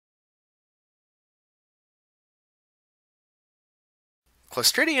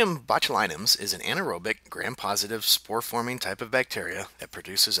Clostridium botulinum is an anaerobic, gram-positive, spore-forming type of bacteria that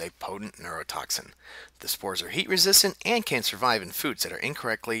produces a potent neurotoxin. The spores are heat-resistant and can survive in foods that are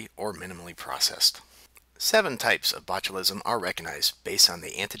incorrectly or minimally processed. 7 types of botulism are recognized based on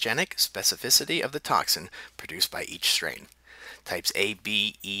the antigenic specificity of the toxin produced by each strain. Types A,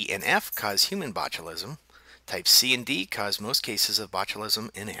 B, E, and F cause human botulism. Types C and D cause most cases of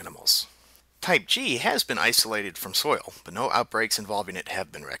botulism in animals. Type G has been isolated from soil, but no outbreaks involving it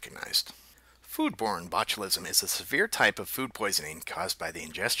have been recognized. Foodborne botulism is a severe type of food poisoning caused by the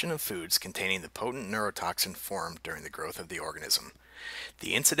ingestion of foods containing the potent neurotoxin formed during the growth of the organism.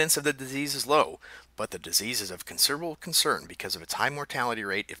 The incidence of the disease is low, but the disease is of considerable concern because of its high mortality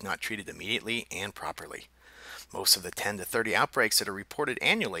rate if not treated immediately and properly. Most of the 10 to 30 outbreaks that are reported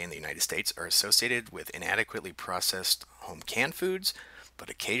annually in the United States are associated with inadequately processed home canned foods, but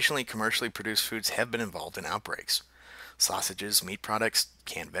occasionally commercially produced foods have been involved in outbreaks. Sausages, meat products,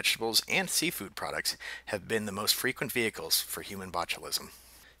 canned vegetables, and seafood products have been the most frequent vehicles for human botulism.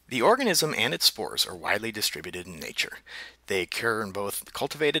 The organism and its spores are widely distributed in nature. They occur in both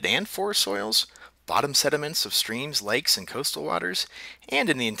cultivated and forest soils, bottom sediments of streams, lakes, and coastal waters, and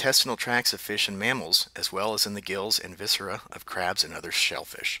in the intestinal tracts of fish and mammals, as well as in the gills and viscera of crabs and other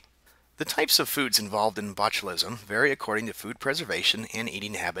shellfish. The types of foods involved in botulism vary according to food preservation and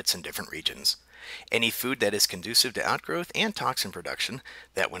eating habits in different regions. Any food that is conducive to outgrowth and toxin production,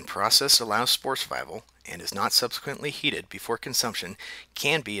 that when processed allows spore survival, and is not subsequently heated before consumption,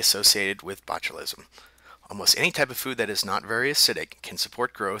 can be associated with botulism. Almost any type of food that is not very acidic can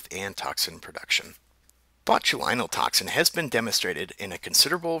support growth and toxin production. Botulinum toxin has been demonstrated in a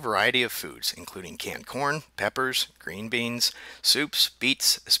considerable variety of foods, including canned corn, peppers, green beans, soups,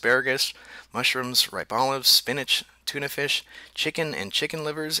 beets, asparagus, mushrooms, ripe olives, spinach, tuna fish, chicken and chicken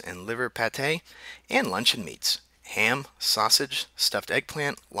livers and liver pate, and luncheon meats, ham, sausage, stuffed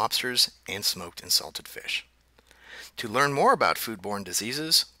eggplant, lobsters, and smoked and salted fish. To learn more about foodborne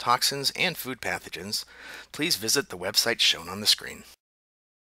diseases, toxins, and food pathogens, please visit the website shown on the screen.